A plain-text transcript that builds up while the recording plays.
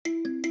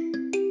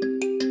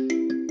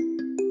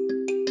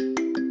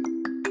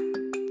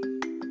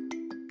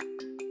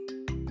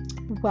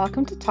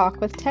Welcome to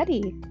Talk with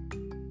Teddy.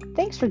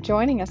 Thanks for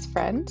joining us,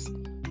 friends.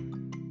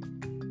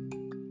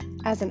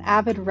 As an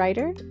avid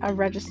writer, a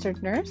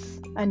registered nurse,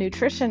 a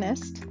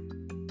nutritionist,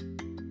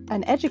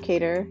 an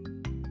educator,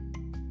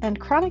 and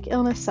chronic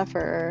illness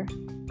sufferer,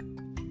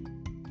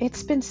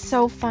 it's been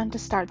so fun to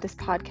start this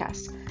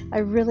podcast. I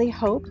really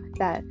hope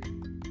that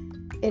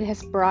it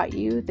has brought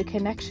you the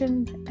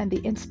connection and the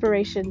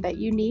inspiration that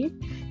you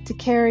need to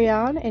carry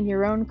on in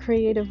your own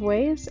creative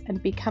ways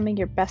and becoming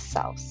your best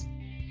selves.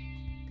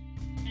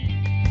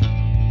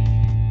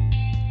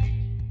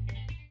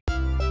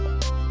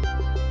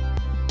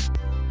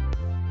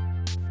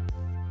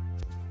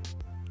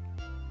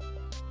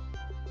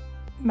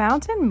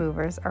 Mountain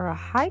Movers are a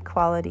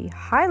high-quality,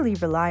 highly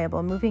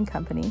reliable moving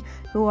company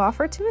who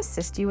offer to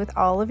assist you with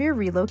all of your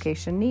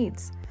relocation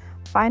needs.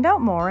 Find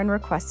out more and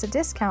request a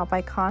discount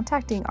by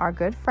contacting our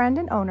good friend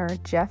and owner,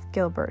 Jeff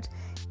Gilbert.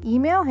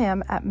 Email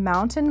him at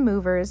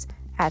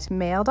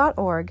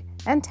mountainmovers@mail.org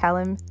and tell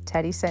him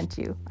Teddy sent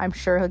you. I'm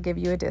sure he'll give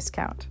you a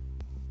discount.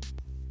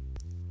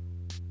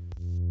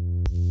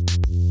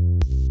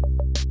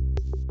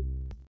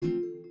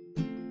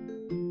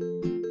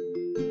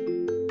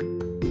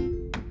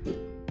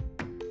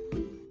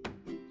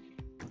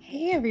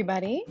 Hey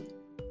everybody.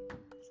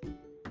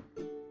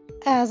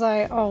 As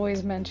I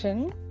always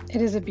mention,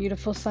 it is a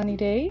beautiful sunny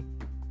day.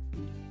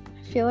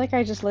 I feel like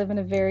I just live in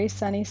a very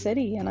sunny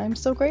city, and I'm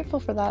so grateful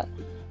for that.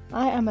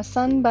 I am a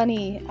sun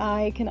bunny.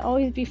 I can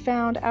always be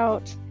found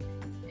out,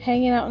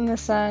 hanging out in the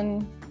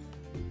sun,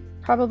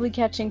 probably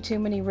catching too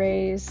many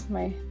rays.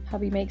 My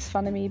hubby makes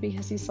fun of me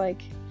because he's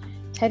like,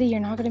 Teddy, you're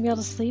not going to be able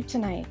to sleep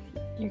tonight.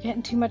 You're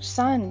getting too much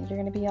sun. You're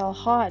going to be all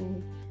hot.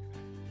 And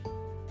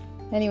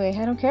anyway,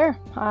 I don't care.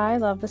 I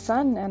love the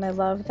sun, and I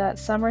love that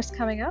summer's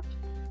coming up.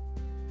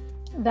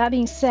 That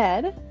being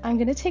said, I'm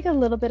going to take a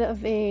little bit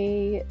of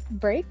a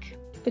break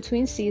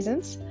between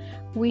seasons.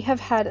 We have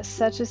had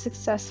such a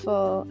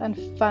successful and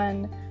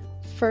fun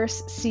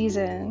first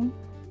season,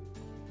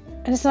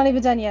 and it's not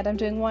even done yet. I'm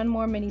doing one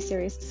more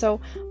mini-series. So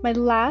my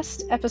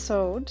last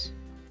episode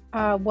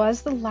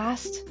was the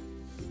last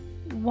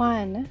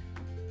one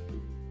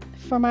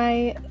for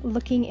my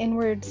Looking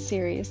Inward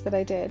series that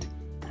I did.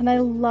 And I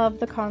love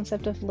the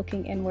concept of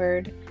looking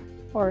inward,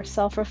 or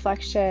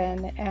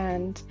self-reflection,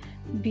 and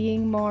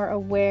being more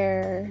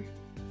aware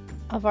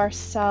of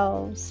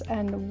ourselves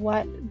and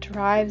what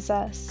drives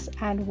us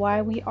and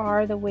why we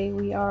are the way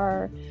we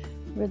are.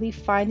 Really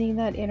finding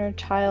that inner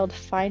child,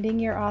 finding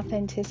your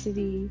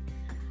authenticity.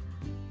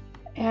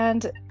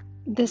 And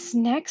this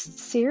next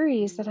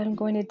series that I'm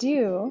going to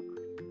do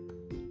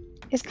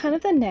is kind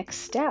of the next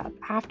step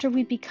after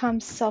we become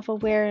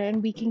self-aware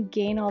and we can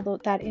gain all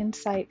that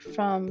insight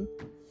from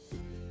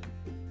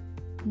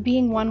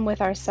being one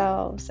with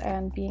ourselves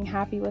and being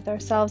happy with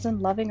ourselves and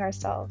loving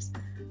ourselves.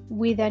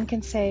 We then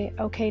can say,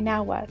 okay,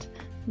 now what?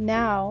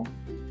 Now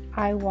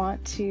I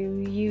want to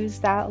use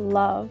that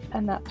love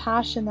and that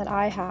passion that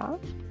I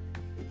have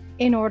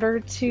in order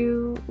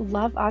to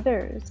love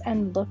others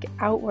and look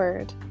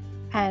outward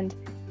and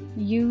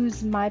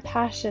use my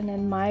passion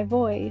and my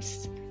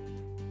voice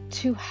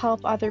to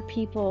help other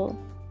people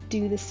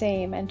do the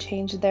same and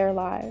change their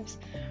lives.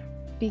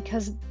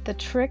 Because the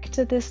trick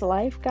to this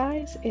life,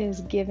 guys, is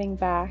giving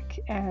back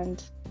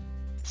and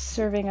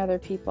serving other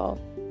people.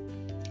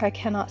 I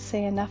cannot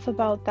say enough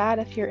about that.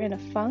 If you're in a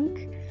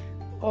funk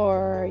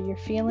or you're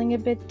feeling a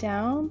bit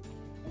down,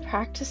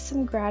 practice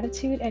some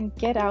gratitude and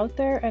get out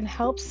there and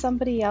help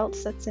somebody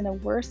else that's in a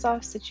worse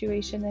off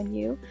situation than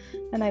you.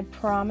 And I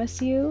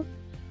promise you,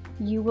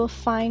 you will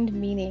find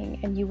meaning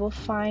and you will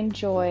find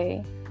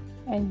joy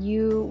and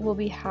you will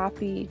be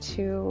happy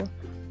to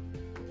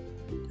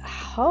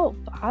help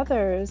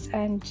others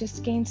and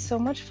just gain so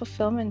much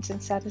fulfillment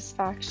and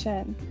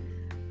satisfaction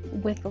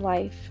with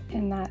life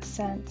in that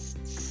sense.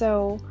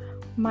 So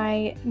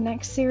my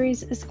next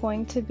series is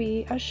going to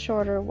be a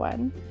shorter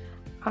one.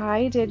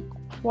 I did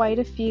quite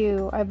a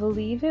few. I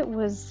believe it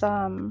was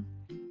all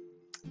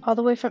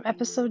the way from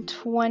episode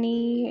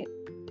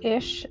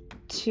 20-ish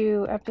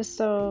to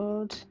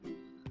episode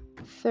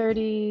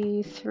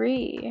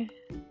 33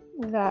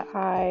 that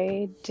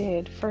I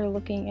did for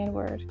Looking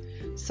Inward.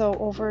 So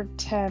over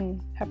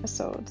 10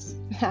 episodes.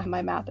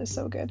 My math is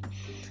so good.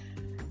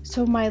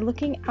 So my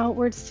Looking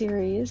Outward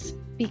series,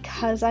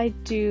 because I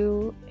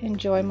do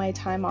enjoy my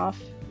time off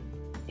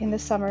in the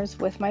summers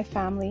with my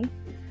family,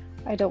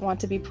 I don't want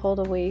to be pulled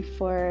away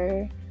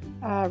for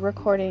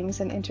recordings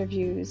and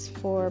interviews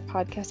for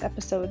podcast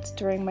episodes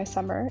during my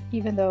summer.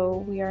 Even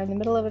though we are in the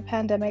middle of a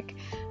pandemic,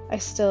 I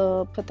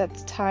still put that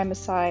time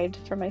aside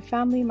for my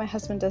family. My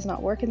husband does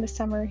not work in the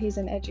summer. He's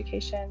in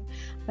education.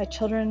 My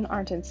children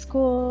aren't in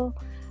school.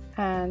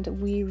 And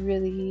we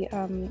really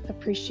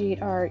appreciate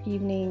our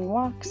evening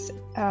walks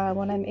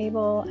when I'm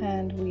able.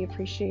 And we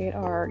appreciate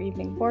our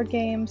evening board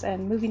games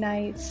and movie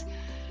nights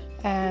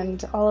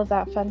and all of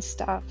that fun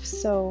stuff.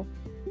 So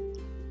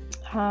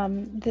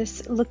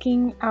this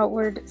Looking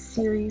Outward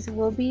series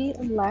will be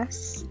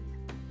less,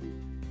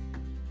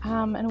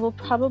 and we'll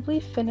probably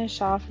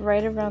finish off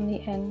right around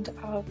the end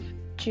of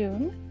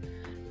June.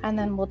 and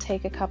then we'll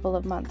take a couple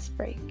of months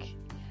break.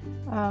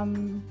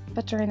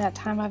 But during that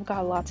time, I've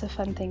got lots of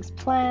fun things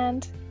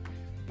planned,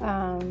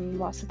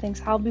 lots of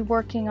things I'll be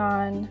working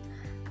on,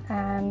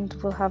 and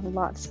we'll have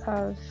lots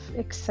of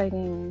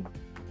exciting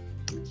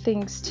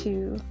things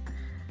to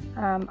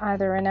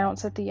either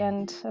announce at the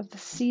end of the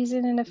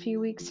season in a few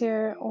weeks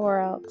here, or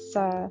else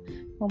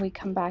when we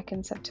come back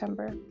in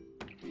September.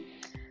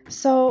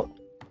 So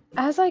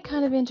as I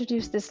kind of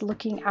introduced this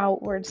Looking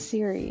Outward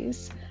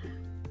series,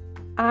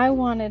 I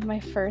wanted my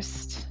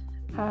first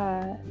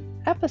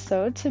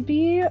episode to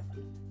be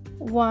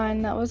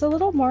one that was a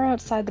little more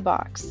outside the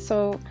box.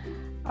 So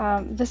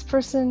this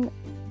person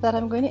that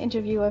I'm going to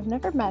interview, I've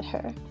never met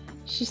her.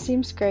 She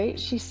seems great.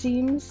 She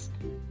seems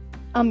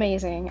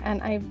amazing.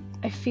 And I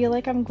feel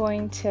like I'm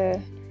going to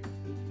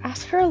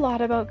ask her a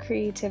lot about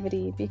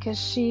creativity because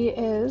she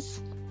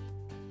is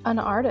an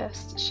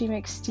artist. She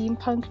makes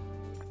steampunk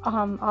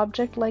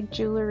object-like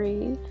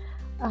jewelry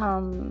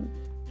from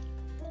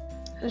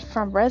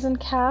resin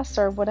cast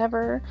or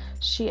whatever.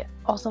 She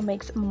also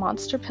makes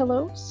monster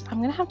pillows.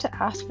 I'm gonna have to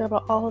ask her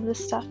about all of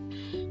this stuff.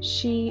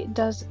 She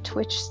does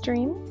Twitch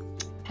stream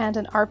and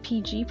an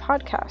RPG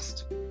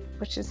podcast,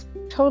 which is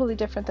totally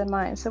different than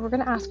mine. So we're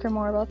gonna ask her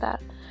more about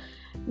that.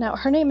 Now,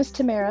 her name is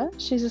Tamara.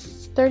 She's a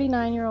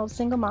 39-year-old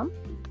single mom.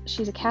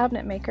 She's a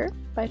cabinet maker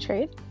by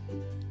trade.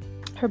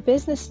 Her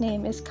business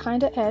name is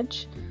Kinda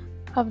Edge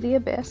of the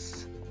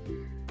Abyss.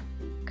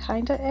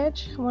 Kinda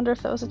Edge? I wonder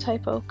if that was a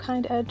typo.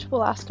 Kind Edge,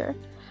 we'll ask her.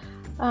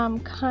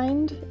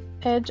 Kind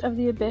Edge of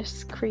the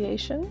Abyss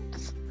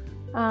Creations.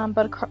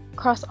 But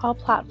across all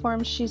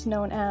platforms, she's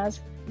known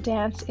as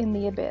Dance in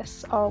the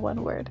Abyss, all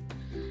one word.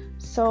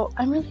 So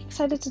I'm really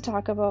excited to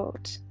talk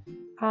about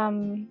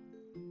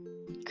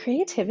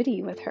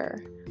creativity with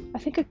her. I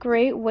think a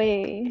great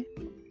way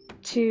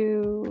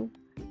to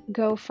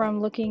go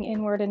from looking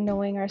inward and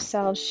knowing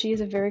ourselves. She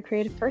is a very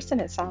creative person,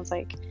 it sounds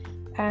like.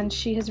 And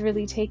she has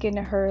really taken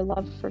her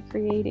love for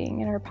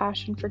creating and her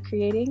passion for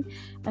creating,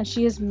 and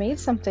she has made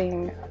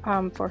something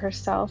for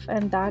herself,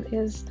 and that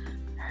is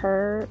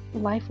her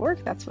life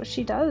work. That's what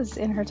she does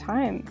in her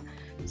time.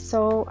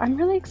 So I'm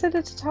really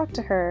excited to talk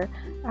to her.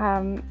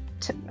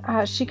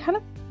 She kind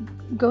of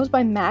goes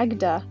by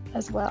Magda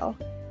as well.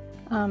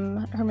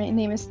 Her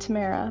name is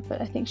Tamara,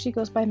 but I think she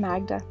goes by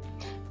Magda.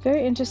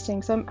 Very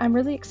interesting. So I'm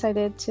really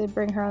excited to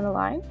bring her on the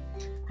line.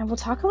 And we'll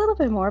talk a little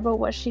bit more about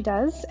what she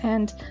does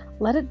and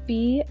let it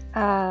be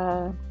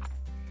an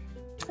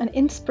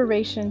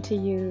inspiration to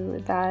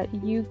you that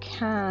you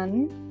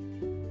can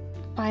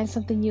find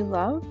something you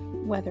love,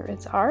 whether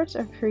it's art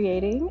or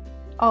creating.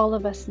 All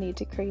of us need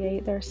to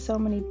create. There are so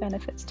many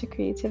benefits to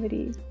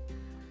creativity.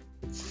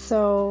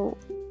 So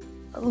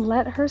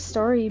let her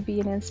story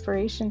be an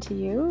inspiration to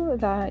you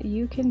that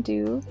you can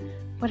do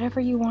whatever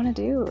you want to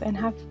do and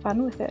have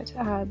fun with it.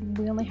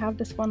 We only have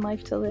this one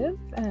life to live,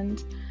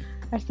 and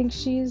I think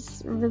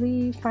she's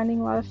really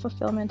finding a lot of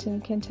fulfillment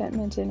and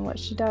contentment in what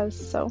she does.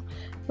 So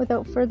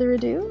without further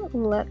ado,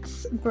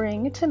 let's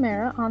bring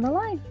Tamara on the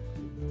line.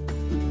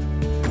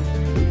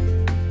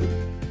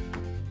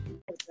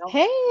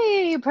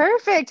 Hey,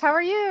 perfect. How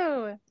are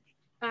you?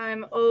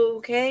 I'm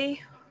okay.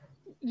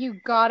 You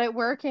got it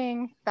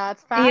working.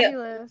 That's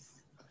fabulous.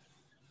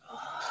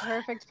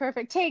 Yeah.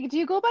 Perfect. Hey, do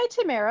you go by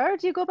Tamara or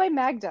do you go by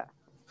Magda?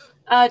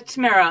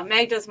 Tamara.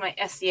 Magda's my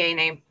SCA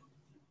name.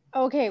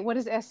 Okay, what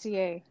is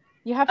SCA?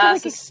 You have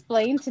to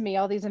explain to me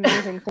all these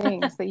amazing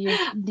things that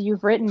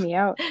you've written me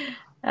out.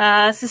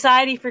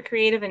 Society for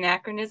Creative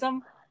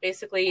Anachronism,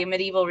 basically a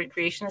medieval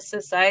recreationist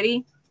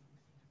society.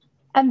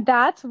 And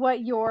that's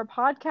what your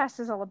podcast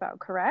is all about,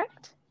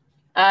 correct?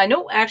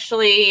 No,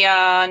 actually,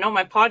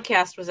 my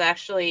podcast was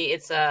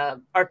it's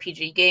a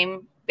RPG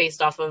game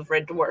based off of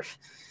Red Dwarf.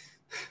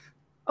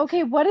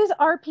 Okay, what does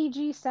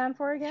RPG stand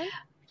for again?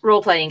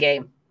 Role-playing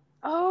game.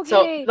 Okay.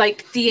 So,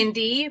 like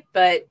D&D,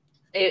 but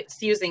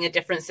it's using a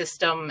different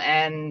system,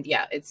 and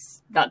yeah,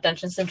 it's not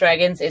Dungeons and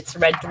Dragons, it's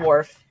Red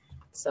Dwarf.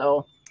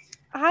 So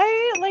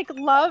I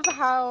love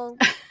how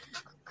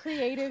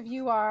creative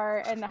you are,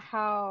 and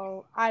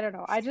how, I don't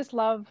know, I just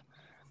love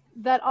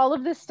that all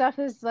of this stuff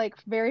is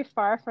very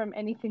far from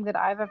anything that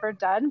I've ever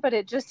done, but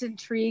it just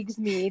intrigues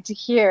me to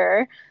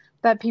hear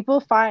that people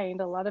find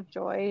a lot of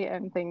joy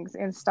and things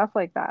and stuff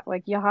like that.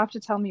 You'll have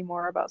to tell me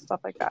more about stuff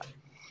like that.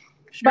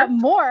 Sure. But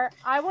more,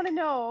 I want to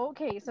know,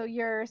 okay, so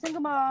you're a single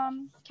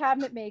mom,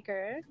 cabinet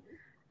maker,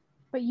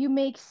 but you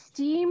make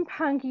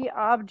steampunky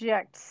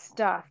object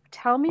stuff.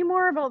 Tell me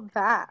more about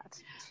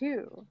that,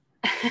 too.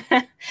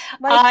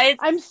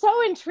 I'm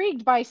so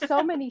intrigued by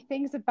so many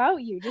things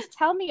about you. Just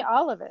tell me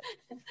all of it.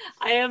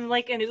 I am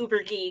an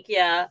uber geek,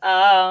 yeah.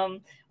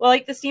 Well,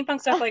 the steampunk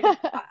stuff,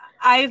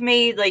 I've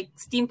made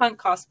steampunk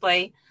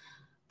cosplay,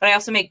 but I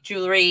also make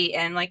jewelry,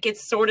 and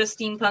it's sort of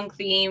steampunk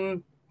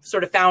theme,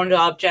 sort of found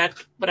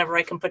object, whatever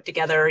I can put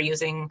together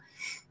using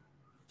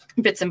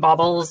bits and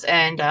baubles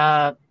and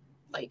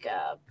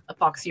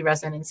epoxy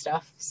resin and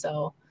stuff.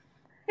 So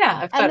yeah,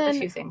 I've got a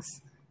few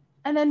things.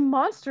 And then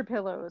monster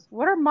pillows.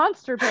 What are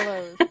monster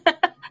pillows?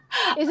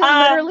 Is it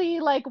literally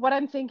what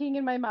I'm thinking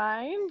in my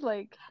mind?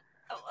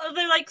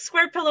 They're like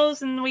square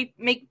pillows, and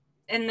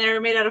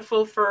they're made out of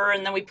faux fur,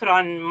 and then we put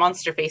on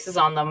monster faces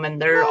on them,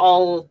 and they're That's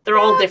all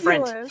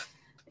different. fabulous.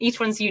 Each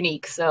one's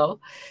unique, so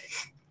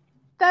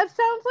That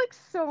sounds like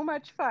so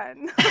much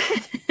fun.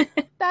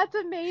 That's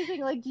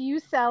amazing. Like, do you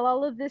sell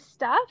all of this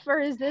stuff, or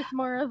is this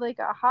more of like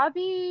a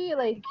hobby?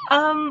 Like,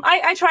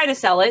 I try to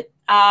sell it.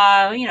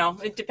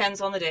 It depends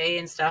on the day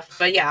and stuff.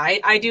 But yeah,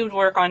 I do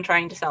work on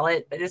trying to sell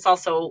it, but it's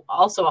also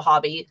a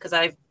hobby because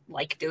I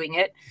like doing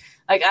it.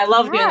 Like I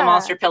love doing the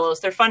monster pillows.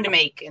 They're fun to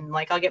make, and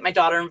like I'll get my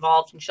daughter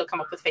involved and she'll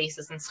come up with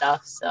faces and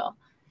stuff. So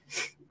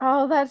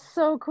oh, that's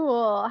so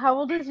cool. How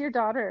old is your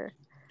daughter?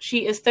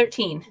 she is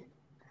 13.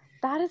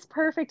 That is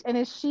perfect. And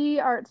is she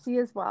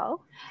artsy as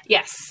well?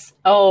 Yes.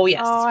 Oh,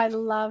 yes. Oh, I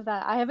love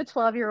that. I have a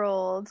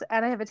 12-year-old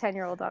and I have a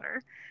 10-year-old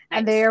daughter. Nice.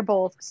 And they are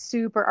both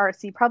super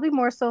artsy, probably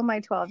more so my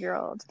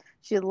 12-year-old.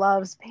 She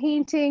loves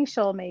painting.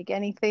 She'll make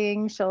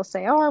anything. She'll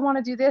say, oh, I want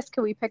to do this.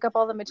 Can we pick up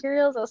all the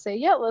materials? I'll say,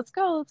 yeah, let's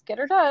go. Let's get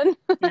her done.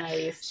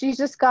 Nice. She's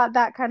just got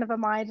that kind of a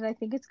mind. And I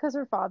think it's because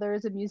her father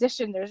is a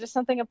musician. There's just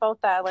something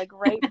about that, like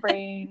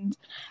right-brained.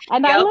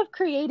 And I love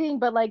creating,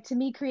 but like to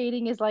me,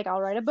 creating is like,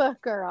 I'll write a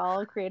book or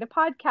I'll create a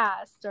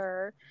podcast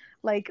or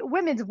like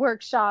women's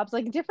workshops,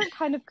 like different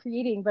kind of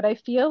creating. But I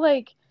feel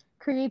like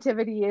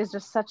creativity is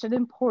just such an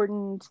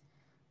important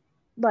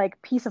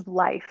like piece of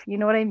life, you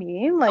know what I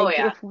mean? Like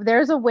if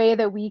there's a way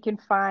that we can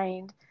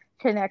find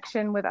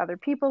connection with other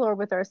people or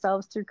with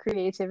ourselves through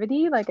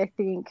creativity, like I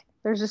think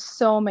there's just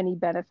so many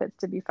benefits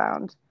to be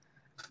found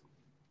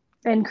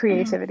in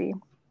creativity.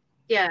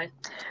 Yeah.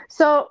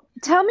 So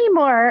tell me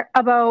more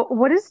about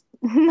what is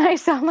I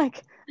sound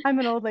like I'm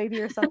an old lady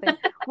or something.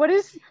 What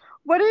is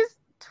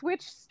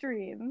Twitch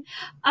stream?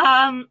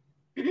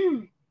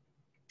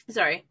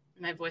 Sorry,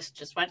 my voice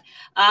just went.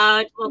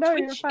 Well, No,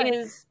 Twitch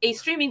is a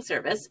streaming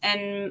service,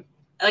 and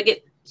like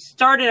it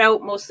started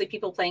out mostly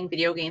people playing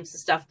video games and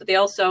stuff, but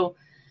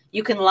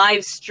you can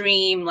live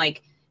stream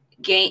like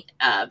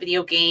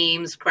video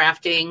games,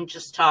 crafting,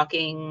 just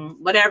talking,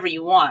 whatever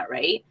you want,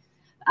 right?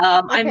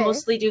 I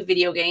mostly do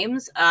video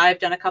games. I've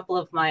done a couple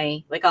of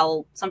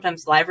I'll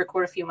sometimes live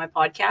record a few of my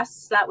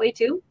podcasts that way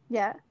too.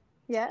 Yeah.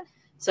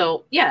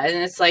 So yeah, and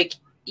it's like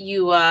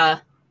you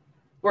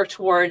work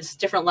towards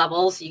different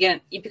levels. You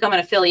become an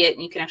affiliate,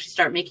 and you can actually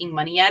start making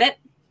money at it.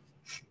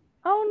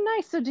 Oh,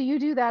 nice. So do you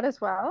do that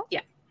as well? Yeah.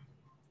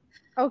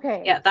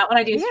 Okay. Yeah, that one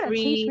I do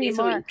 3 days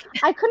a week.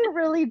 I couldn't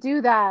really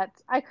do that.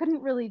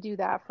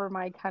 For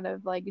my kind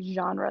of like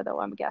genre, though,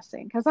 I'm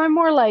guessing, because I'm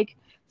more like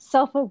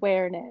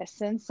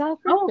self-awareness and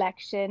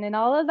self-reflection and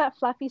all of that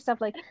fluffy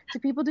stuff. Like, do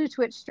people do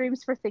Twitch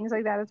streams for things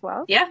like that as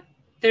well? Yeah.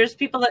 There's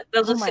people that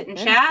they'll just sit and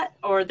chat,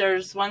 or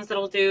there's ones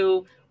that'll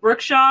do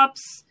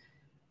workshops.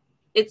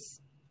 It's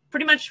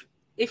pretty much,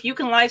 if you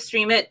can live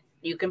stream it,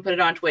 you can put it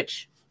on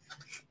Twitch.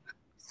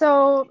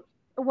 So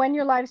when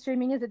you're live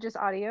streaming, is it just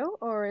audio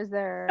or is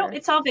there? No,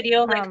 it's all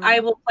video. Like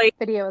I will play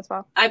video as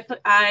well.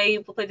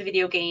 I will play the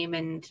video game,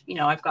 and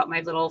I've got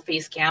my little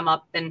face cam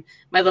up and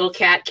my little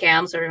cat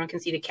cam, so everyone can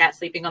see the cat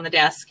sleeping on the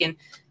desk, and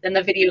then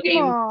the video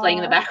game playing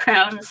in the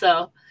background.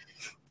 So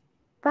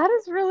that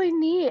is really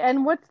neat.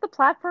 And what's the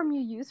platform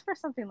you use for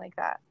something like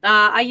that?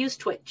 I use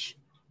Twitch.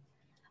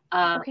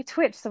 Okay,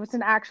 Twitch. So it's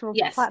an actual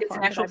platform. It's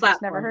an actual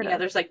platform. Never heard of.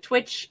 There's like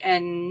Twitch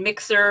and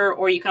Mixer,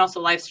 or you can also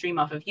live stream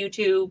off of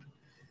YouTube.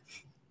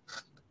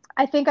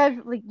 I think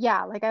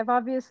I've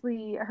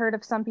obviously heard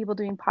of some people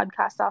doing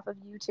podcasts off of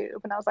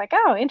YouTube, and I was like,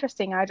 oh,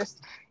 interesting. I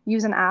just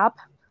use an app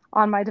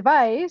on my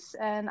device,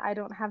 and I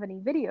don't have any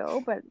video,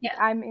 but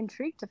I'm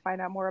intrigued to find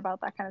out more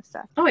about that kind of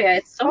stuff. Oh yeah,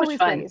 it's so much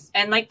fun,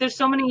 and like there's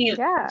so many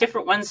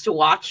different ones to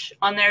watch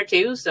on there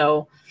too.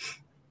 So.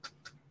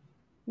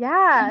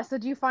 Yeah. So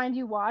do you find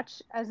you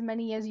watch as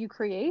many as you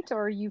create,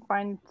 or you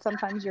find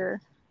sometimes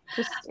you're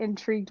just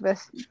intrigued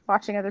with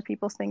watching other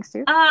people's things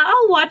too?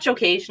 I'll watch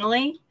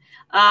occasionally.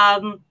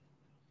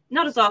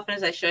 Not as often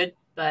as I should,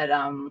 but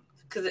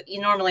because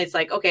normally it's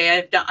like,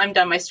 okay, I'm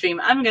done my stream.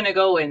 I'm gonna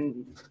go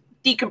and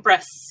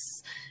decompress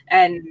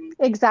and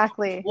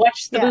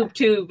watch the boob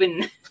tube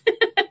and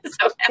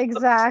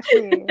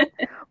exactly.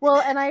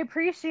 Well, and I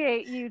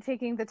appreciate you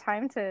taking the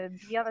time to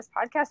be on this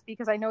podcast,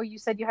 because I know you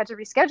said you had to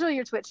reschedule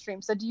your Twitch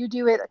stream. So do you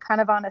do it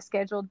kind of on a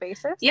scheduled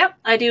basis? Yep,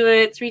 I do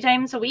it 3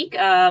 times a week,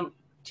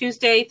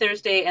 Tuesday,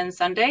 Thursday, and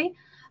Sunday.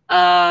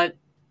 I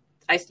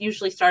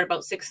usually start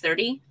about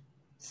 6:30.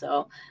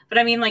 So, but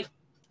I mean, like,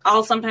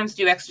 I'll sometimes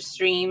do extra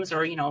streams,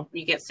 or,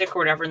 you get sick or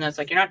whatever, and that's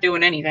like, you're not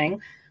doing anything.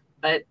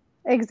 But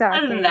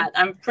other than that,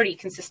 I'm pretty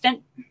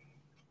consistent.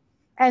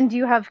 And do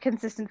you have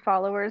consistent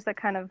followers that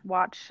kind of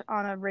watch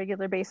on a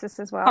regular basis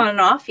as well? On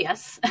and off,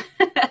 yes.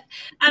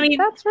 I mean,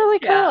 that's really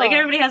cool. Yeah, like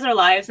everybody has their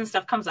lives and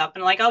stuff comes up,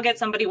 and like I'll get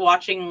somebody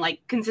watching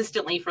like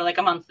consistently for like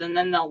a month, and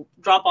then they'll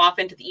drop off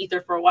into the ether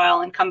for a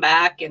while and come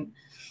back.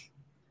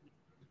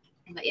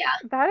 But yeah,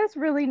 that is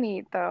really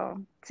neat,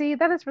 though. See,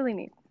 that is really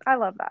neat. I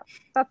love that.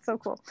 That's so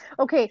cool.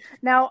 Okay,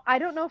 now I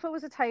don't know if it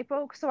was a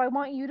typo, so I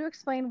want you to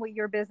explain what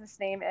your business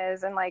name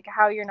is and like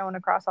how you're known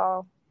across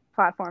all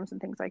platforms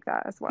and things like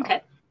that as well. Okay.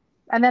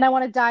 And then I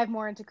want to dive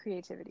more into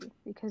creativity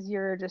because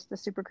you're just a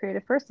super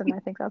creative person. I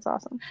think that's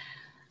awesome.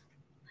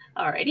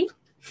 Alrighty.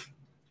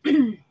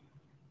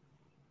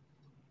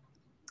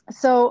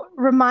 So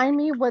remind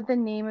me what the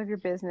name of your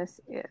business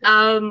is.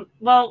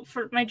 Well,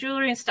 for my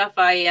jewelry and stuff,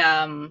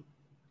 the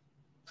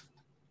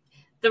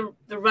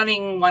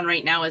running one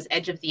right now is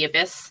Edge of the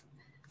Abyss,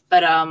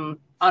 but on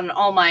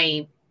all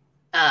my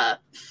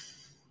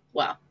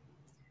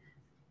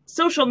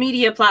social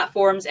media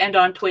platforms and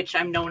on Twitch,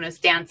 I'm known as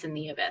Dance in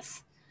the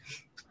Abyss.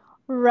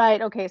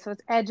 Right. Okay. So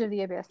it's Edge of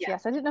the Abyss. Yeah.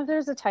 Yes. I didn't know if there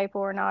was a typo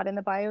or not in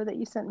the bio that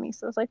you sent me.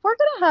 So it's like, we're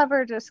going to have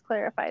her just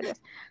clarify this.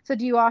 So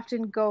do you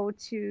often go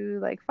to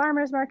like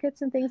farmers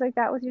markets and things like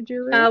that with your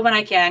jewelry? When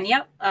I can.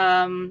 Yep.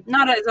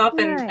 Not as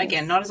often, Nice.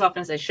 again, not as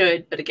often as I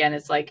should, but again,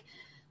 it's like,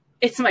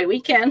 it's my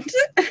weekend.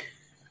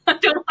 I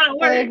don't want to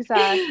work.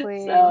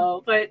 Exactly.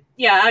 So, but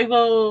yeah, I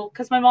will,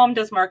 because my mom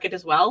does market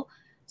as well.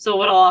 So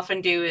what I'll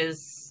often do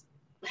is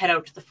head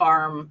out to the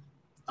farm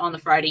on the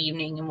Friday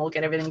evening and we'll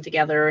get everything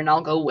together and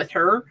I'll go with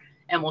her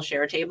and we'll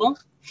share a table.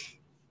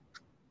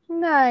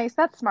 Nice.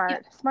 That's smart.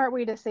 Yeah. Smart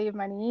way to save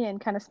money and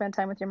kind of spend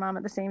time with your mom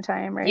at the same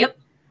time, right? Yep.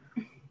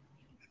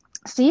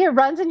 See, it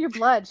runs in your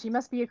blood. She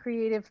must be a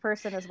creative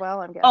person as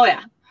well, I'm guessing. Oh,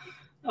 yeah.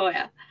 Oh,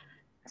 yeah.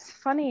 It's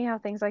funny how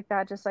things like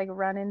that just like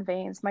run in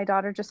veins. My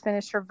daughter just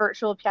finished her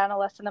virtual piano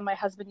lesson, and my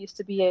husband used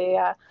to be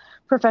a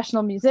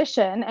professional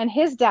musician, and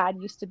his dad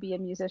used to be a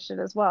musician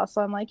as well. So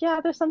I'm like,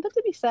 yeah, there's something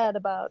to be said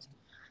about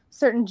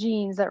certain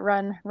genes that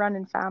run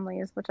in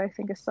families, which I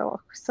think is so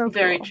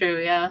very cool.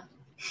 True. Yeah.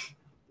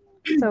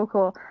 So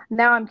cool.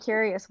 Now I'm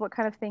curious, what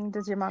kind of thing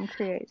does your mom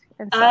create?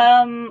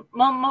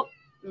 Mom,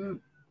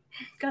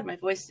 God, my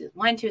voice is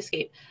line to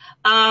escape.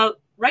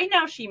 Right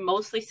now, she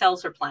mostly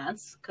sells her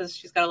plants because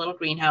she's got a little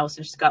greenhouse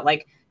and she's got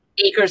like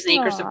acres and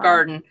acres of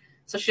garden.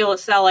 So she'll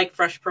sell like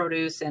fresh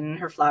produce and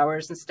her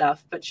flowers and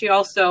stuff. But she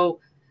also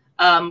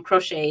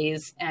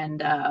crochets,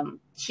 and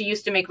she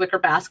used to make wicker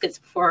baskets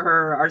before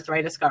her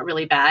arthritis got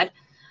really bad.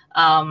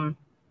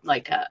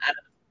 Like out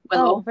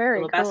of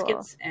willow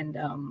baskets. And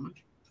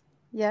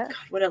yeah. God,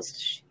 what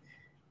else?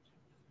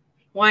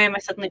 Why am I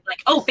suddenly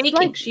like, oh, baking?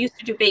 Like, she used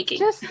to do baking,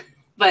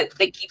 but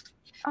they keep.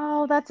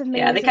 Oh, that's amazing.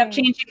 Yeah, they kept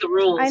changing the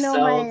rules,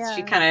 so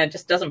she kind of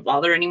just doesn't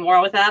bother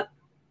anymore with that.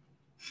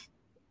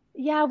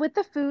 Yeah, with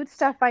the food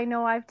stuff, I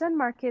know I've done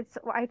markets.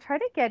 I try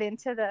to get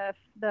into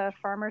the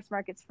farmers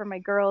markets for my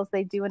girls.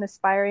 They do an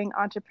aspiring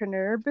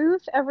entrepreneur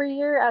booth every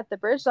year at the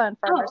Bridgeland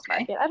Farmers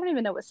Market. I don't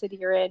even know what city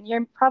you're in.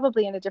 You're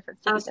probably in a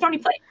different city. Stony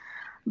Plain.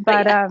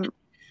 But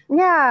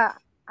yeah,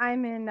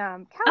 I'm in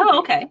Calgary. Oh,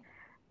 okay.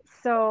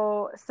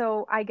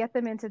 So I get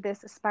them into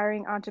this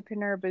aspiring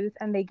entrepreneur booth,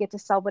 and they get to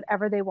sell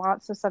whatever they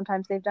want. So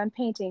sometimes they've done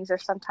paintings, or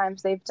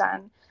sometimes they've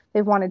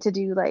wanted to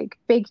do like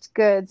baked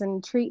goods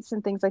and treats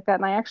and things like that.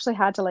 And I actually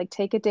had to like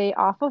take a day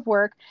off of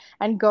work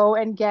and go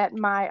and get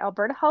my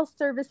Alberta Health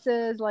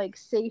Services like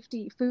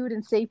food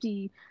and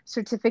safety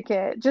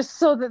certificate, just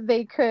so that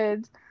they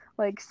could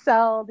like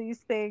sell these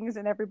things.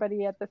 And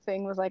everybody at the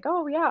thing was like,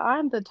 oh yeah,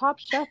 I'm the top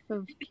chef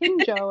of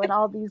Kinjo, and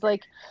all these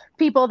like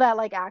people that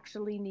like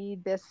actually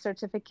need this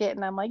certificate.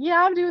 And I'm like,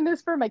 yeah, I'm doing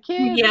this for my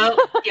kids. Yep.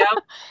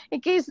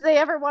 In case they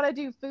ever want to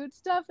do food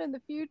stuff in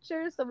the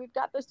future. So we've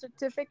got the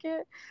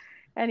certificate.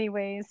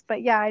 Anyways,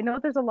 but yeah, I know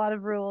there's a lot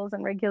of rules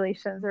and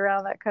regulations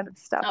around that kind of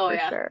stuff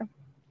sure.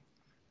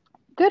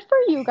 Good for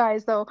you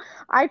guys though.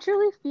 I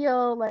truly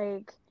feel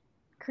like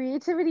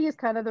creativity is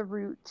kind of the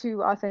route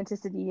to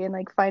authenticity and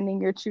like finding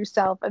your true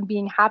self and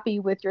being happy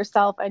with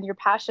yourself and your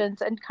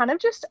passions and kind of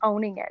just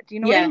owning it. Do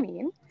you know what I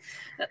mean?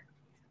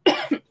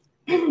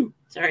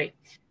 Sorry.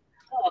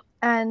 Oh.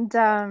 And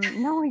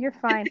no, you're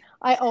fine.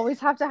 I always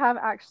have to have,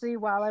 actually,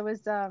 while I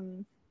was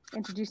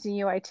introducing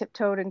you, I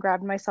tiptoed and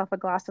grabbed myself a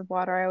glass of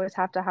water. I always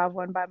have to have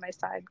one by my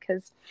side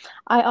because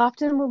I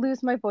often will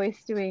lose my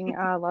voice doing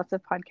lots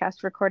of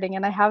podcast recording,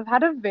 and I have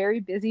had a very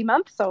busy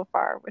month so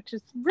far, which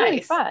is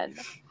really fun.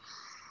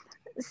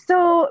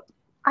 So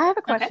I have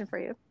a question for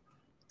you.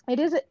 It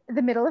is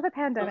the middle of a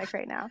pandemic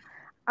right now.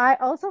 I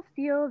also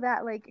feel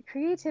that like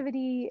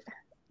creativity,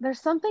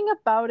 there's something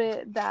about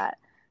it that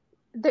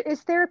is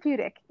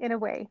therapeutic in a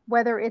way,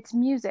 whether it's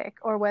music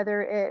or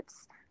whether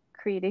it's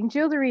creating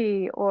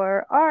jewelry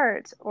or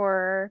art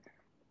or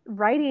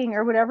writing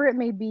or whatever it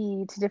may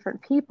be to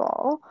different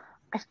people.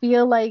 I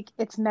feel like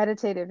it's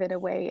meditative in a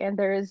way, and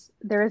there is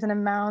an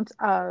amount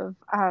of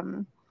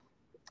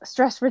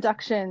stress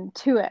reduction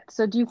to it.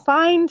 So do you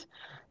find,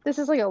 this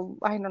is like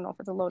I don't know if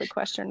it's a loaded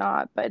question or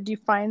not, but do you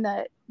find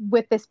that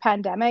with this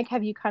pandemic,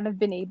 have you kind of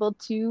been able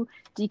to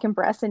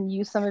decompress and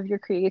use some of your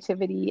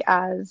creativity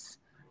as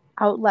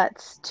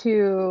outlets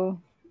to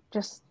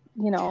just,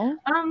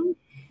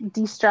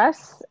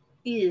 de-stress?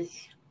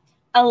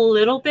 A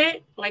little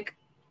bit. Like,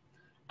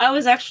 I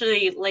was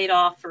actually laid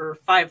off for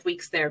 5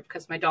 weeks there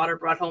because my daughter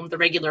brought home the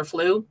regular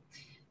flu.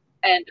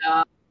 And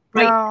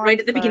right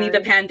at the beginning of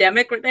the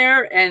pandemic we're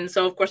there, and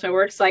so of course my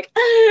work's like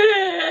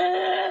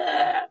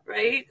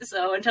right,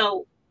 so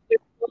until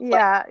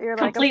you're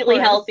completely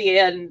healthy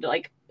and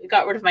like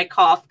got rid of my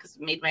cough because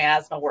it made my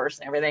asthma worse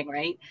and everything,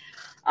 right?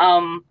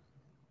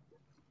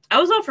 I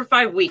was out for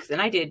 5 weeks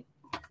and I did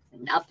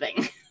nothing.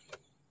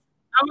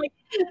 I'm like,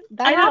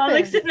 That I'm like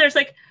happens. sitting there, it's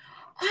like,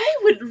 I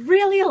would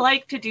really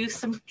like to do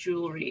some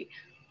jewelry.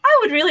 I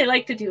would really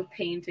like to do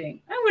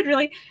painting. I would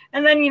really,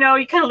 and then, you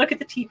kind of look at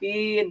the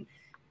TV and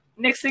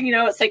next thing you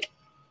know, it's like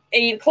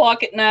 8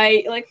 o'clock at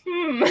night. You're like,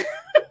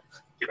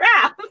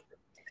 crap.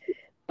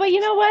 But you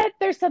know what?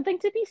 There's something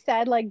to be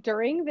said, like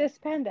during this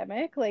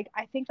pandemic, like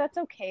I think that's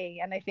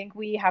okay. And I think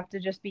we have to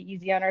just be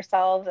easy on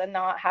ourselves and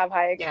not have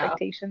high Yeah.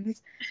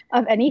 expectations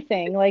of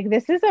anything. Like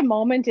this is a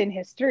moment in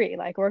history.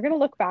 Like we're gonna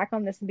look back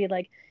on this and be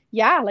like,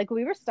 yeah, like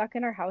we were stuck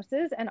in our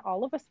houses and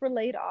all of us were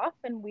laid off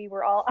and we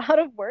were all out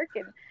of work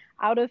and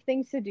out of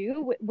things to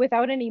do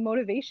without any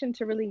motivation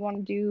to really want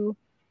to do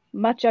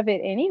much of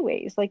it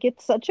anyways. Like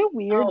it's such a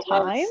weird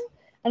time.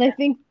 And I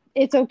think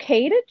it's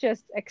okay to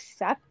just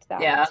accept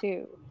that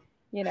too.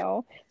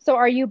 So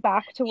are you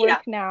back to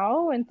work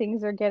now and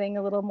things are getting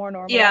a little more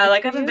normal? Yeah,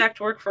 like I've been back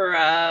to work for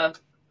I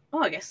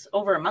guess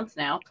over a month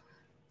now,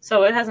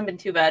 so it hasn't been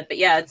too bad. But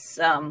yeah, it's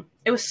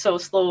it was so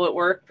slow at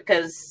work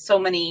because so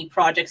many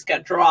projects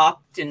got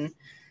dropped and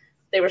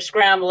they were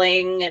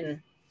scrambling,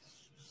 and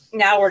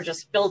now we're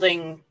just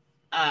building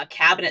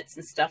cabinets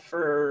and stuff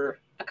for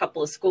a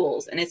couple of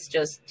schools, and it's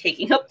just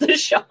taking up the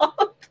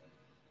shop.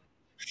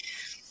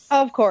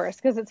 Of course,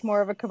 because it's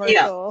more of a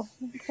commercial.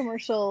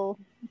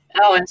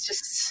 Oh, and it's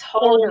just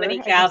so many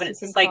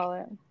cabinets. It's like,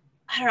 I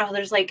don't know,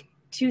 there's like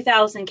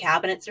 2,000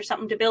 cabinets or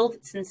something to build.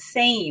 It's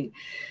insane.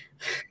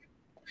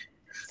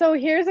 So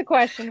here's a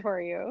question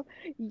for you.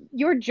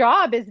 Your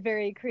job is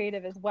very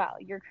creative as well.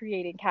 You're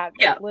creating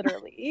cabinets,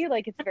 literally.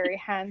 Like it's very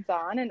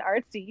hands-on and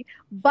artsy.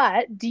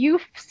 But do you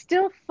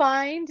still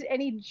find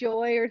any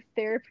joy or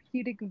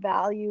therapeutic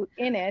value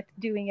in it,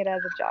 doing it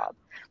as a job?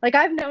 Like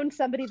I've known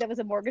somebody that was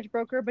a mortgage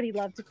broker, but he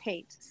loved to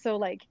paint. So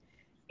like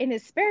in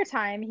his spare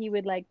time, he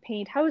would like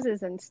paint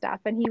houses and stuff,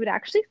 and he would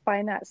actually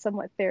find that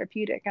somewhat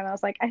therapeutic. And I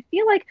was like, I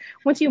feel like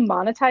once you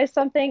monetize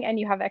something and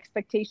you have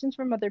expectations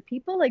from other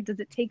people, like,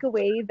 does it take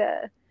away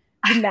the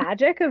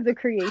magic of the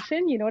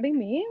creation? You know what I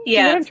mean?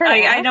 Yeah,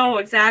 I know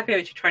exactly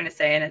what you're trying to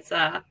say, and it's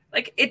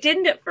like it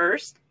didn't at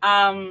first.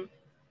 And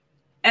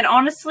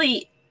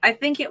honestly, I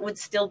think it would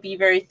still be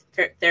very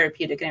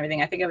therapeutic and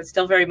everything. I think I would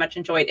still very much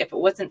enjoy it if it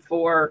wasn't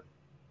for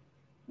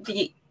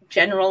the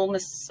general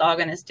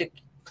misogynistic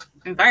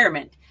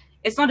environment.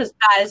 It's not as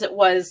bad as it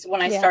was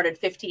when I started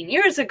 15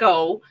 years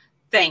ago,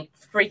 thank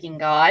freaking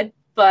God,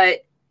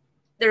 but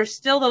there's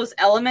still those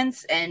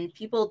elements and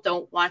people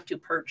don't want to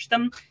purge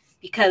them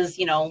because,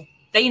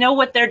 they know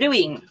what they're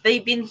doing.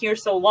 They've been here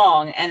so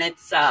long, and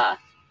it's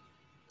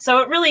so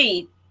it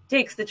really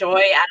takes the joy out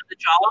of the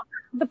job.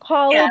 The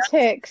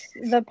politics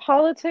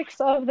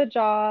of the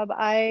job.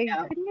 I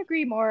couldn't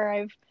agree more.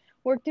 I've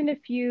worked in a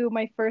few.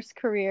 My first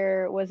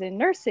career was in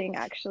nursing,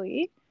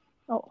 actually.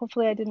 Oh,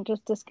 hopefully I didn't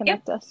just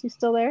disconnect us. You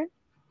still there?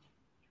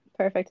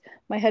 Perfect.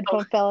 My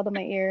headphone fell out of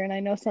my ear, and I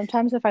know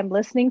sometimes if I'm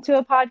listening to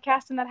a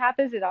podcast and that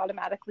happens, it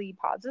automatically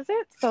pauses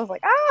it. So I was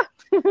like,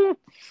 gotta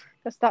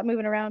stop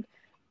moving around.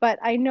 But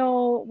I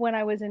know when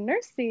I was in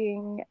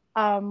nursing,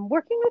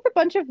 working with a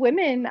bunch of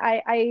women,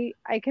 I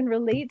can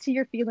relate to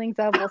your feelings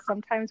of, well,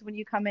 sometimes when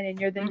you come in and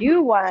you're the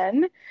new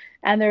one,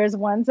 and there's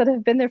ones that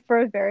have been there for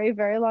a very,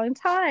 very long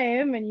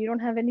time, and you don't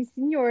have any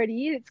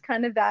seniority, it's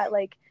kind of that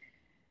like,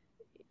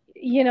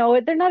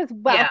 they're not as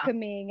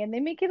welcoming and they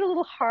make it a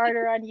little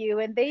harder on you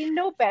and they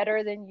know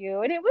better than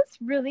you. And it was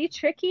really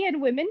tricky,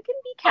 and women can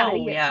be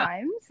catty at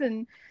times.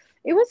 And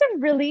it was a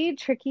really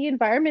tricky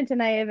environment.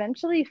 And I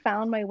eventually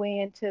found my way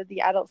into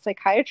the adult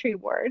psychiatry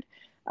ward,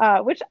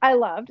 which I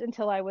loved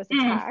until I was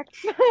attacked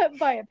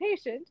by a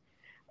patient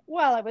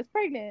while I was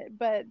pregnant.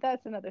 But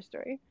that's another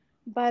story.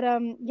 But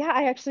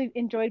I actually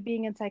enjoyed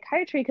being in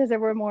psychiatry because there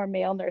were more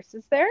male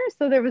nurses there.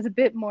 So there was a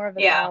bit more of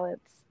a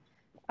balance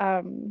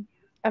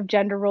of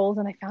gender roles,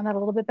 and I found that a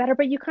little bit better.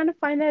 But you kind of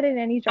find that in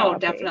any job. Oh,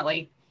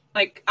 definitely.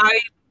 Like I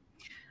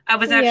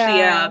was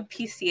actually a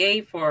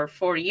PCA for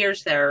 4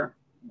 years there,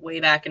 way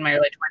back in my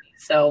early 20s.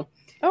 So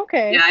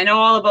I know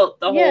all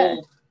about the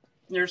whole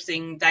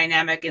nursing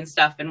dynamic and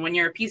stuff. And when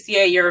you're a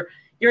PCA,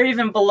 you're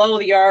even below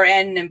the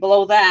RN and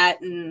below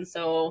that, and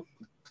so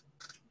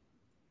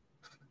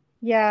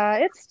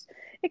it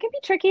can be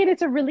tricky, and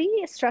it's a really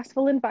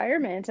stressful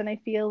environment. And I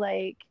feel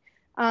like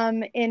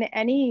in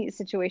any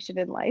situation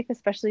in life,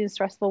 especially in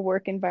stressful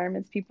work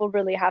environments, people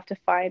really have to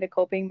find a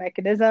coping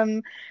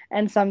mechanism.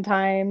 And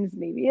sometimes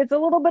maybe it's a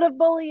little bit of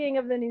bullying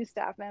of the new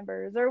staff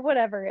members or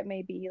whatever it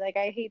may be. Like,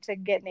 I hate to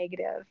get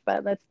negative,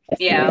 but let's just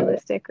be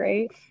realistic,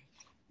 right?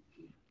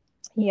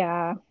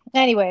 Yeah.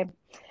 Anyway,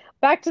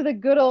 back to the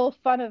good old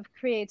fun of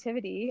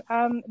creativity.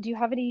 Do you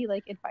have any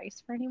like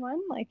advice for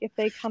anyone? Like if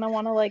they kind of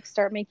want to like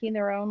start making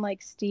their own like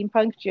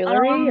steampunk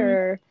jewelry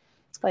or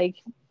like...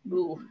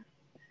 Ooh.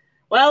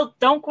 Well,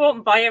 don't go out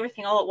and buy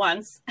everything all at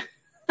once.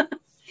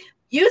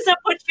 Use up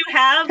what you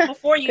have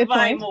before you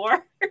buy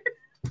more.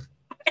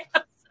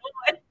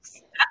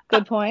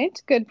 Good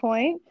point.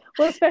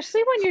 Well,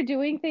 especially when you're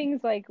doing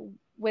things like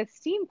with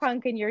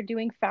steampunk and you're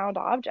doing found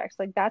objects,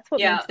 like that's what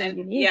makes them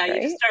unique, right?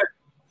 You just start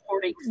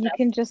hoarding You stuff.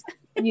 can just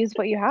use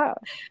what you have.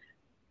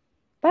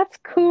 That's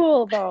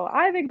cool, though.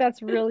 I think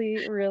that's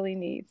really, really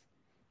neat.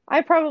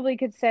 I probably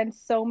could send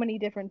so many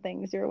different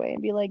things your way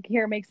and be like,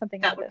 here, make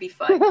something out That of would this. be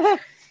fun.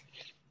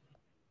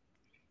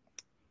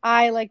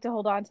 I like to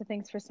hold on to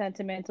things for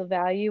sentimental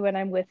value, and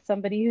I'm with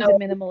somebody who's a Oh,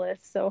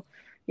 minimalist. So,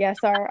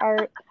 yes,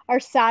 our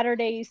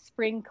Saturday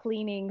spring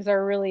cleanings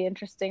are really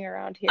interesting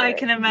around here. I It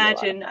can can be a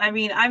lot of imagine. I fun.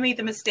 mean, I made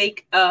the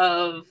mistake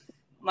of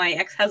my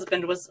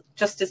ex-husband was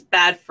just as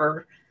bad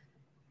for,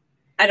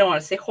 I don't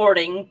want to say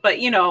hoarding, but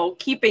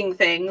keeping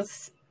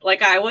things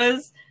like I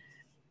was.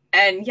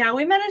 And yeah,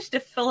 we managed to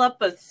fill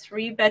up a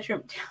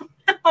 3-bedroom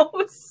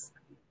townhouse.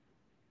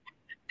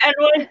 And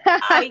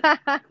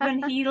when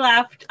he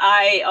left,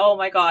 oh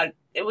my God,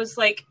 it was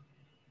like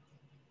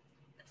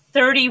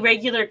 30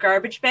 regular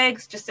garbage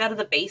bags just out of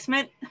the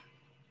basement.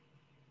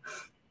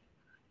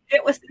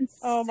 It was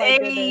Oh my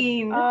goodness.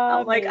 insane.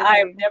 I'm like,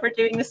 I'm Amazing. never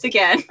doing this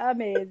again.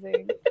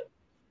 Amazing.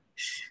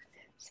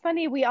 It's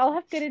funny, we all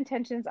have good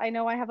intentions. I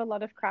know I have a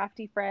lot of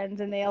crafty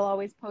friends and they'll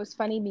always post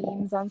funny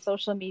memes on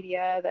social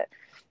media that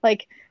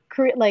like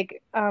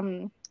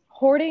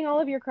hoarding all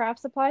of your craft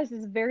supplies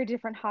is a very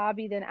different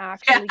hobby than Yeah,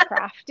 actually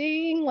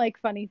crafting, like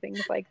funny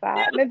things like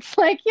yeah. that. And it's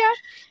like, yeah,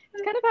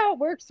 it's kind of how it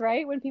works,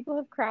 right? When people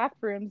have craft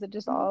rooms, it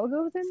just all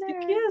goes in It's like,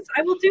 there. yes,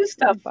 I will do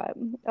stuff. But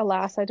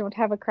alas, I don't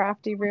have a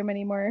crafty room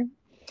anymore.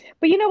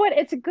 But you know what?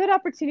 It's a good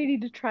opportunity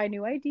to try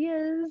new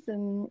ideas,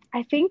 and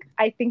I think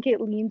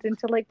it leans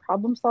into like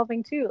problem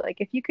solving too.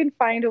 Like if you can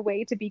find a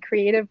way to be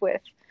creative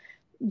with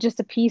just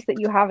a piece that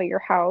you have at your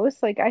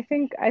house, like I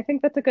think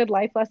that's a good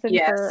life lesson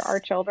for our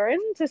Yes. children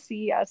to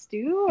see us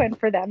do and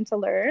for them to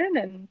learn.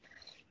 And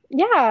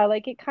yeah,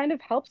 like it kind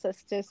of helps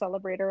us to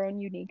celebrate our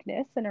own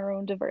uniqueness and our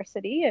own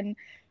diversity. And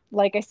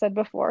like I said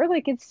before,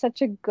 like it's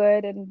such a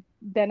good and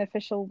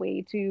beneficial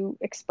way to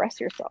express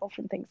yourself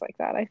and things like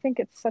that. I think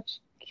it's such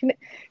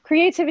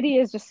creativity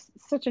is just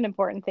such an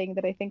important thing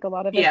that I think a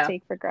lot of us Yeah.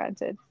 take for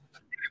granted.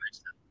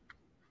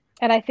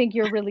 And I think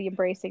you're really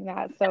embracing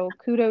that. So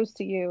kudos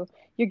to you.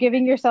 You're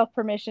giving yourself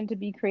permission to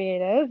be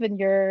creative, and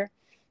your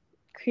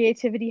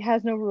creativity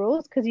has no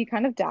rules because you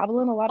kind of dabble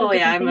in a lot of Oh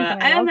yeah, different I'm things, a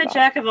and I I am love a that.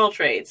 jack of all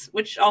trades,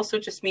 which also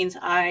just means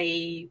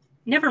I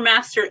never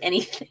master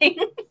anything.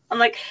 I'm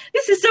like,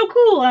 this is so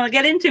cool, and I'll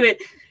get into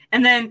it,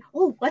 and then,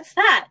 oh, what's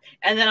that?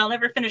 And then I'll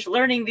never finish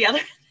learning the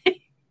other.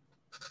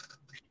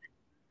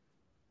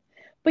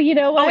 But you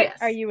know Oh what?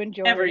 Are yes, you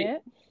enjoying every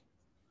it?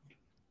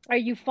 Are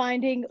you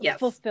finding yes.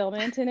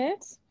 fulfillment in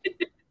it?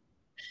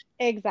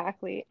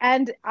 Exactly.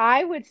 And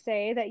I would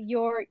say that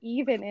you're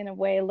even in a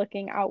way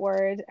looking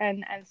outward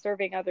and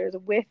serving others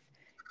with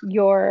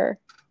your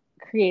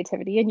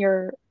creativity and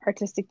your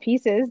artistic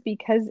pieces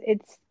because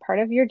it's part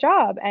of your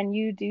job and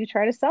you do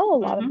try to sell a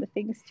lot of Mm-hmm. the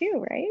things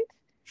too, right?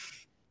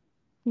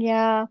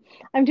 Yeah,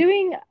 I'm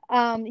doing,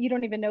 you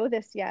don't even know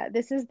this yet.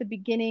 This is the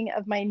beginning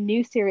of my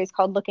new series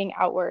called Looking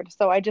Outward.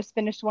 So I just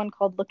finished one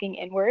called Looking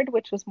Inward,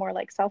 which was more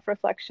like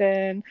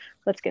self-reflection.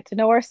 Let's get to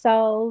know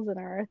ourselves and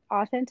our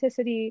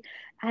authenticity.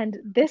 And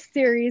this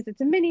series,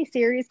 it's a mini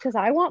series because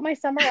I want my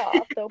summer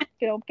off.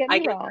 Don't get I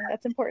me get wrong.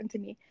 That's important to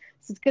me.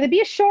 So it's going to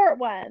be a short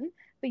one,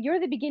 but you're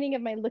the beginning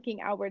of my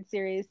Looking Outward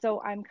series.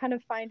 So I'm kind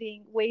of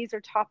finding ways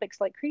or topics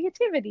like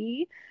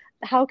creativity.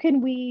 How can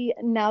we,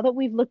 now that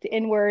we've looked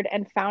inward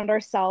and found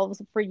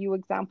ourselves, for you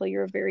example,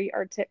 you're a very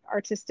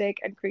artistic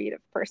and creative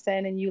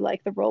person and you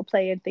like the role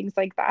play and things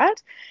like that,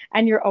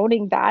 and you're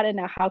owning that, and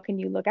now how can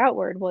you look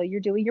outward? Well,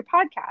 you're doing your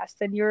podcast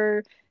and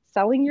you're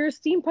selling your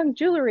steampunk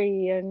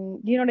jewelry, and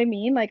you know what I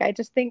mean. Like I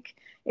just think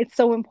it's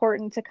so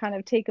important to kind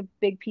of take a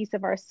big piece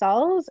of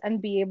ourselves and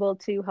be able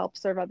to help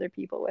serve other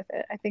people with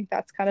it. I think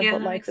that's kind of Yeah, what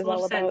that life makes a is lot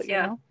of all sense. about, you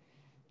Yeah. know.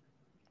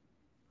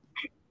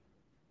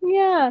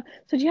 Yeah.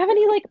 So do you have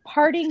any like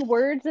parting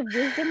words of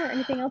wisdom or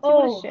anything else you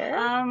want to Oh, share?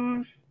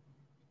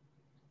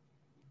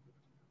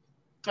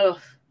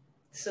 oh,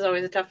 this is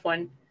always a tough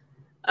one.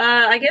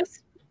 I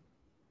guess,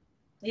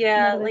 Not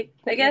yeah, to like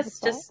I put you on the guess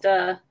spot. just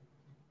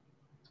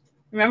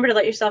remember to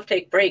let yourself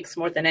take breaks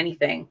more than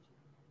anything.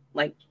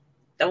 Like,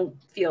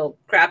 don't feel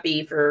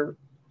crappy for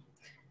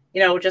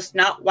just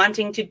not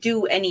wanting to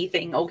do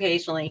anything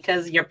occasionally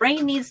because your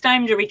brain needs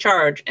time to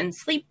recharge, and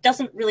sleep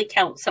doesn't really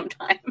count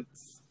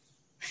sometimes.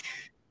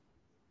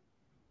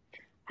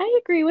 I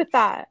agree with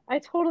that. I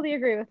totally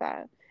agree with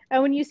that.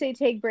 And when you say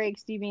take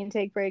breaks, do you mean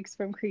take breaks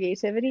from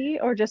creativity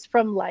or just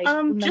from life,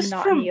 from the Just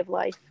monotony from of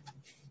life?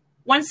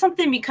 once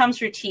something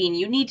becomes routine,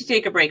 you need to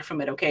take a break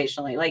from it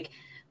occasionally. Like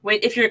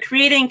if you're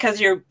creating because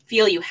you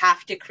feel you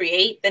have to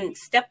create, then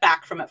step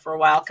back from it for a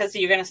while because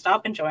you're going to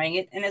stop enjoying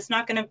it, and you're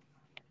not going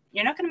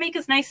to make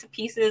as nice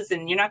pieces,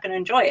 and you're not going to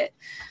enjoy it.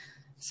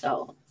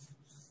 So,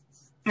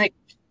 like,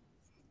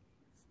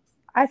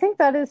 I think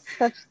that is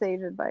such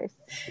sage advice.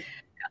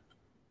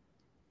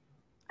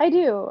 I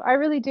do. I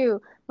really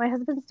do. My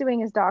husband's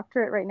doing his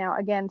doctorate right now.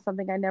 Again,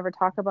 something I never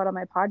talk about on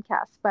my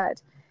podcast,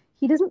 but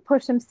he doesn't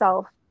push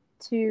himself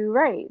to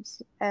write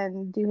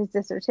and do his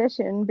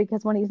dissertation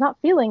because when he's not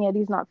feeling it,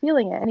 he's not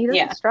feeling it. And he doesn't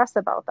yeah, stress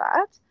about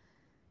that.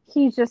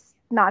 He's just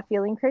not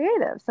feeling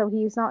creative. So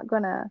he's not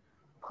going to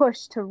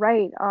push to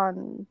write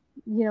on,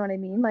 you know what I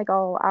mean, like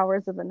all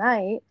hours of the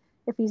night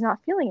if he's not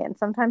feeling it. And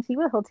sometimes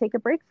he'll take a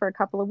break for a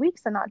couple of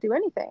weeks and not do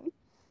anything.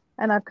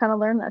 And I've kind of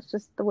learned that's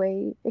just the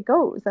way it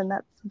goes. And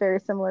that's very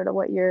similar to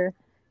what you're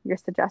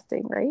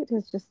suggesting, right?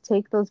 Is just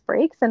take those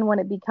breaks. And when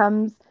it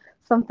becomes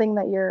something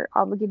that you're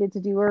obligated to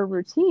do or a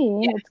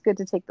routine, it's good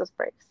to take those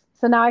breaks.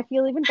 So now I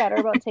feel even better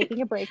about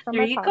taking a break from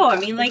there my you podcast go. I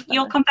mean, like,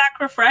 you'll come back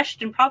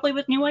refreshed and probably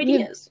with new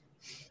ideas.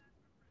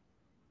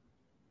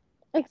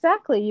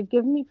 Exactly. You've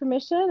given me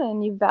permission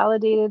and you've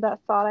validated that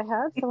thought I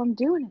had. So I'm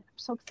doing it. I'm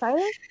so excited.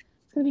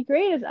 It's going to be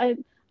great.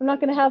 I'm not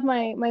going to have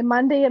my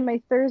Monday and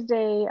my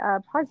Thursday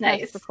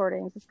podcast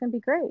recordings. It's going to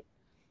be great.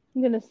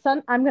 I'm gonna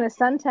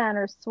suntan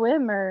or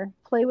swim or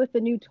play with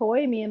the new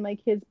toy me and my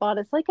kids bought.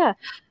 It's like a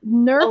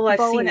Nerf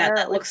bow and arrow.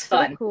 That looks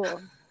fun. So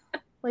cool.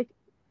 Like,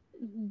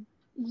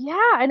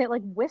 yeah, and it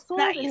like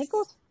whistles and it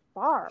goes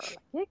far.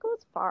 It goes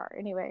far.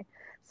 Anyway,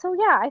 so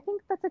yeah, I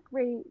think that's a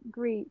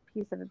great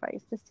piece of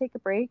advice. Just take a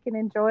break and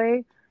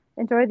enjoy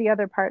the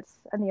other parts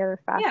and the other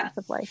facets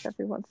of life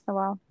every once in a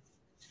while.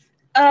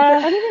 Is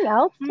there anything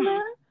else,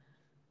 Tamara?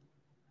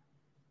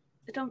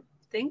 I don't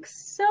think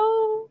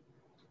so.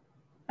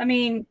 I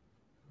mean,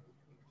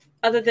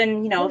 other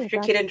than, if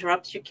your kid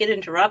interrupts, your kid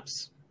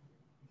interrupts.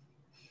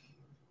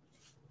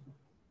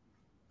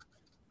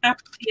 Yeah.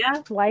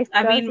 Life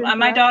I mean,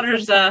 my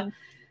daughter's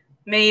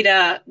made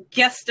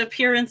guest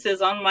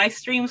appearances on my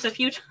streams a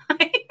few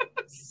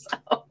times.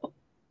 So.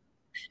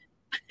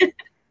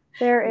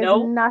 There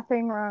is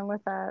nothing wrong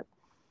with that.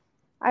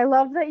 I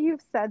love that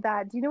you've said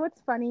that. Do you know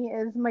what's funny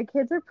is my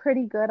kids are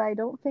pretty good. I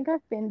don't think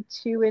I've been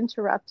too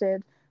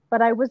interrupted,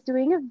 but I was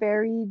doing a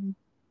very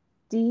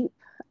deep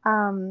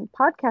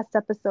podcast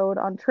episode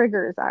on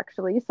triggers,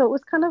 actually. So it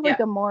was kind of like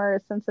a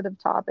more sensitive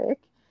topic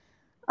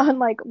on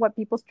like what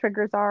people's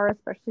triggers are,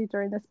 especially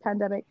during this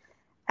pandemic.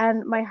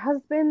 And my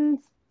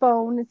husband's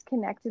phone is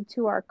connected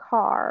to our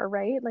car,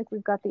 right? Like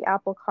we've got the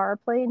Apple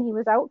CarPlay, and he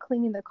was out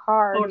cleaning the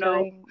car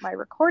during my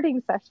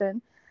recording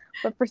session.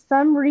 But for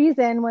some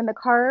reason, when the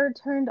car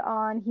turned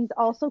on, he's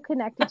also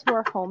connected to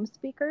our home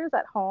speakers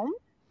at home.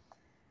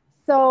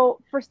 So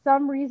for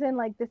some reason,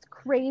 like this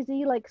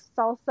crazy, like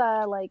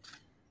salsa, like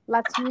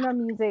Latina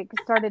music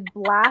started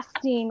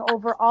blasting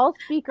over all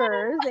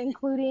speakers,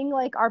 including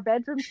like our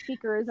bedroom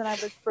speakers. And I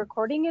was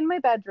recording in my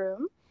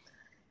bedroom.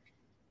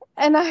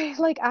 And I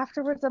like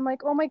afterwards, I'm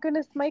like, oh my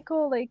goodness,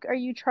 Michael, like, are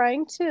you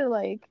trying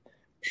to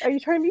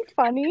be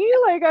funny?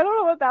 Like, I don't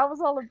know what that was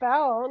all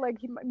about. Like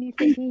me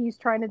thinking he's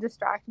trying to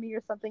distract me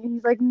or something. And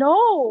he's like,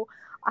 no,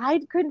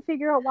 I couldn't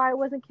figure out why it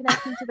wasn't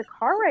connecting to the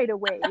car right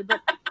away. But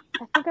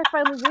I think I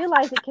finally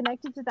realized it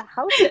connected to the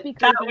house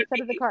speakers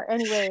instead of the car.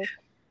 Anyway.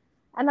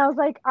 And I was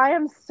like, I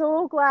am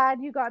so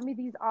glad you got me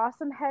these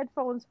awesome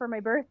headphones for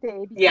my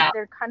birthday because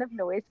they're kind of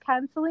noise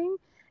canceling.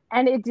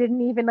 And it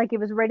didn't even, like, it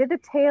was right at the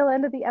tail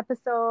end of the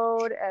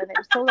episode and it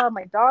was so loud.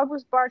 My dog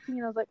was barking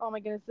and I was like, oh my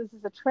goodness, this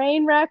is a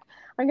train wreck.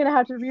 I'm going to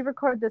have to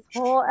re-record this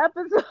whole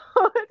episode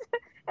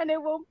and it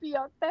won't be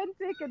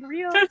authentic and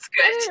real. That's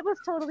good. And it was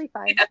totally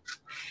fine. Yeah.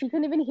 You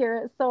couldn't even hear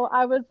it. So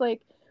I was like,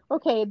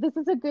 okay, this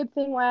is a good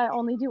thing why I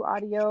only do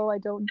audio. I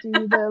don't do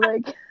the,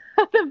 like,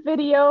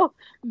 the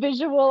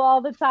visual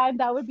all the time.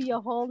 That would be a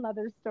whole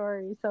nother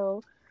story.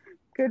 So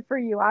good for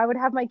you. I would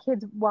have my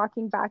kids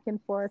walking back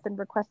and forth and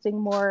requesting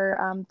more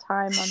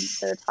time on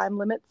their time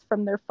limits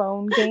from their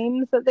phone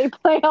games that they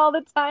play all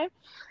the time.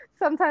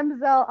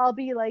 Sometimes I'll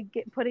be like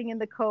putting in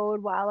the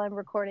code while I'm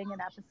recording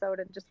an episode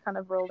and just kind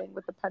of rolling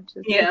with the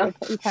punches. Yeah.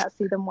 You can't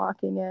see them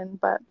walking in,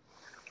 but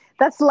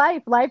that's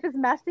life. Life is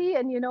messy.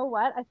 And you know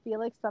what? I feel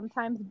like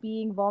sometimes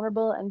being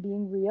vulnerable and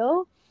being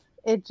real,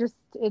 it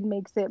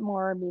makes it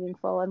more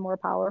meaningful and more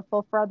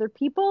powerful for other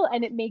people.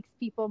 And it makes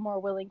people more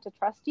willing to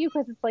trust you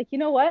because it's like, you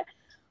know what?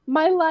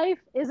 My life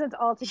isn't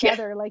all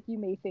together like you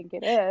may think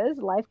it is.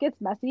 Life gets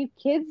messy.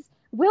 Kids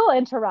will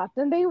interrupt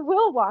and they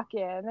will walk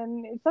in.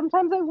 And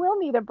sometimes I will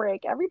need a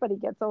break. Everybody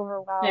gets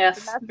overwhelmed.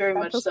 Yes, and very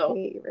much so.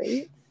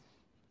 Right?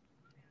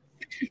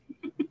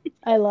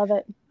 I love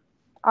it.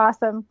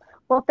 Awesome.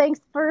 Well,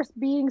 thanks for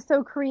being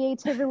so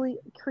creatively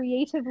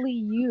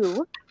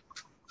you.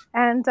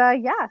 And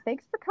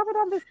thanks for coming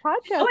on this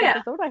podcast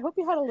episode. I hope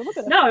you had a little bit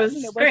of fun. No, it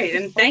was great.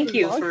 And thank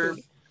you for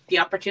the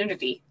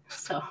opportunity.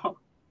 So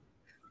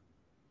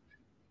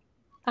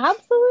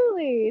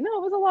absolutely. No,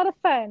 it was a lot of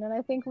fun. And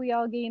I think we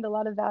all gained a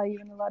lot of value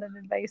and a lot of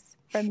advice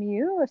from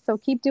you. So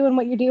keep doing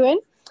what you're doing.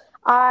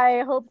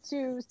 I hope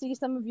to see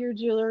some of your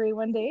jewelry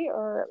one day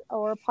or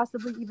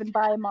possibly even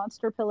buy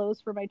monster pillows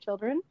for my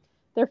children.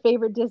 Their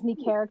favorite Disney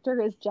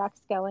character is Jack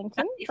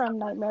Skellington from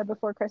Nightmare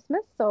Before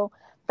Christmas. So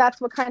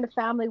that's what kind of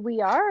family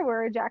we are.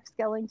 We're a Jack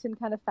Skellington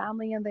kind of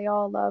family, and they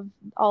all love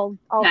all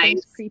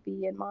things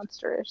creepy and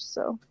monsterish.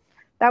 So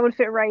that would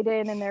fit right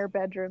in their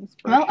bedrooms.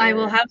 Well, sure. I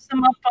will have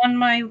some up on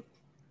my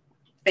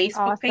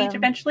Facebook page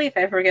eventually if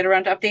I ever get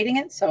around to updating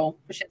it. So,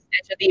 which is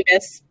Edge of the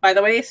Abyss, by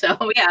the way. So,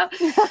 yeah.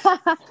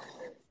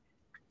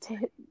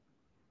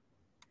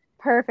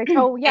 Perfect.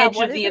 Oh, yeah. Edge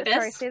of the Abyss.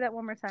 Sorry, say that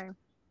one more time.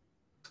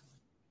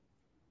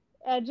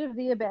 Edge of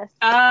the Abyss.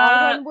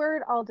 All one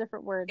word, all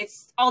different words.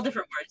 It's all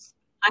different words.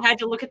 I had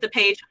to look at the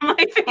page on my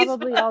Facebook.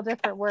 Probably all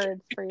different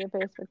words for your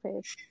Facebook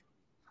page.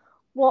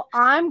 Well,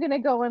 I'm going to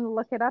go and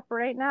look it up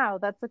right now.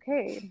 That's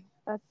okay.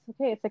 That's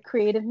okay. It's a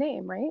creative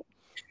name, right?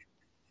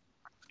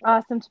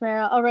 Awesome,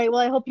 Tamara. All right.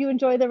 Well, I hope you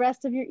enjoy the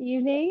rest of your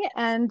evening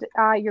and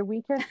your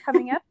weekend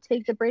coming up.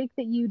 Take the break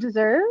that you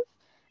deserve.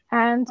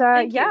 And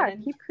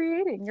keep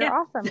creating. You're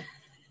awesome.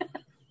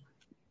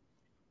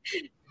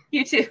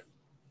 You too.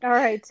 All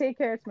right. Take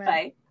care,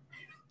 Tamara.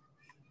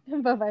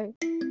 Bye. Bye-bye.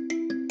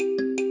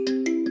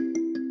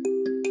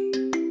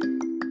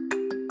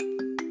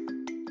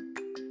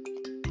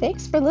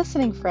 Thanks for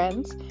listening,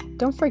 friends.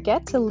 Don't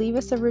forget to leave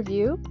us a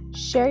review,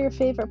 share your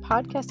favorite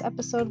podcast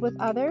episode with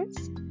others,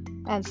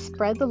 and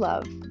spread the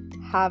love.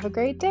 Have a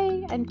great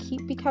day and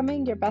keep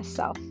becoming your best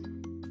self.